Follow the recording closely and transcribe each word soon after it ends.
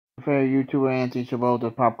favorite YouTuber Anthony Chabot,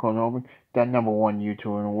 the popcorn open. That #1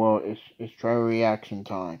 YouTuber in the world is trailer reaction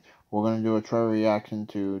time. We're gonna do a trailer reaction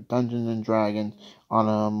to Dungeons and Dragons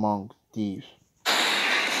Honor Among Thieves.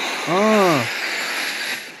 Uh,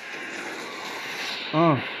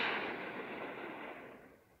 uh,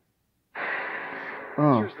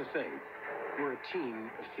 Here's the thing. We're a team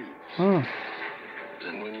of thieves.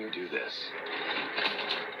 And when you do this,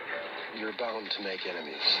 you're bound to make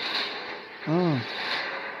enemies.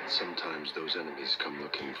 Sometimes those enemies come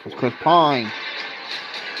looking for It's Chris Pine.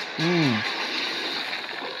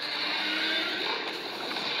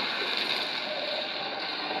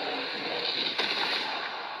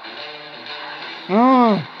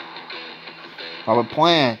 Have a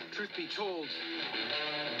plan. Truth be told,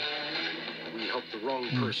 we helped the wrong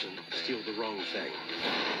person steal the wrong thing.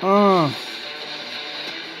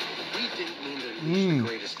 We didn't mean to unleash the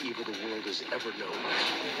greatest evil the world has ever known.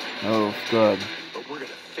 Oh, good. But we're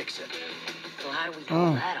gonna fix it. Well, how do we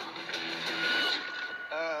pull that off?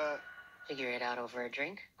 Figure it out over a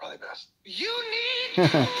drink? Probably best. You need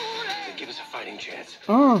to give us a fighting chance.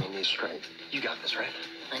 You need strength. You got this, right?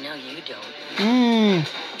 I know you don't. You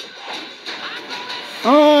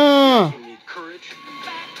need courage,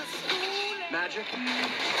 magic,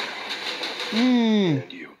 and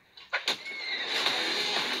you.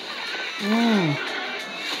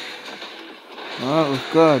 That was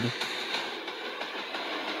good.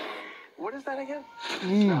 What is that again?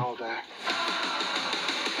 Now back.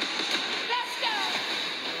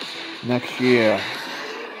 Next year.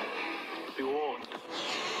 Be warned.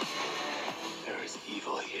 There is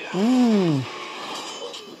evil here.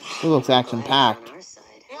 It looks action packed.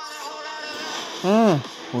 Who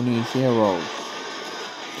needs heroes?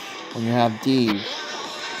 When you have thieves.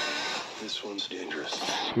 This one's dangerous.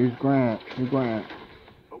 Here's Grant.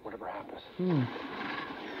 But whatever happens.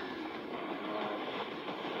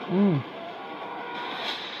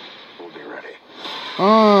 We'll be ready.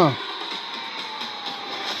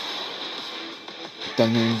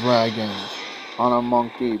 Dungeons and Dragons on a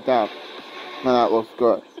monkey. That looks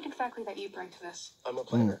good. What is it exactly that you bring to this? I'm a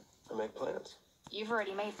planner. I make plans. You've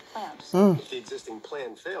already made the plans. If the existing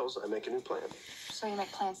plan fails, I make a new plan. So you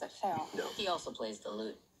make plans that fail. No. He also plays the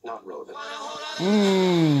lute. Not relevant.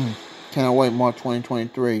 Cannot wait, March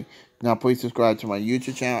 2023. Now, please subscribe to my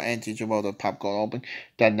YouTube channel and teach about the Popcorn Open.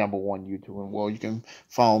 That #1 YouTuber in the world. You can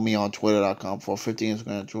follow me on Twitter.com/450,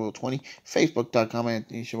 Instagram Jewel20, Facebook.com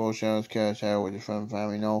Anthony Chabot shares, share with your friends and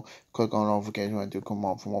family. Know. Click on notifications when I do come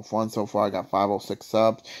on for more fun. So far, I got 506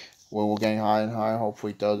 subs. We're getting higher and higher.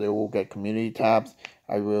 Hopefully, Thursday we'll get community tabs.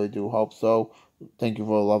 I really do hope so. Thank you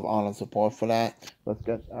for the love, honor, and support for that. Let's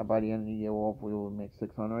get by the end of the year, hopefully we'll make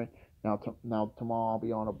 600. Now tomorrow I'll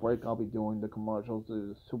be on a break. I'll be doing the commercials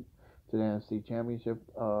to the NFC Championship,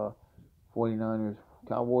 49ers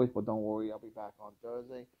Cowboys. But don't worry, I'll be back on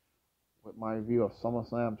Thursday with my review of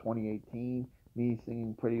SummerSlam 2018. Me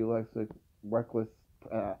singing Reckless,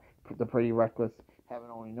 the Pretty Reckless, Heaven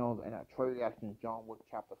Only Knows, and a trailer reaction to John Wick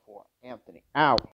Chapter 4. Anthony, out.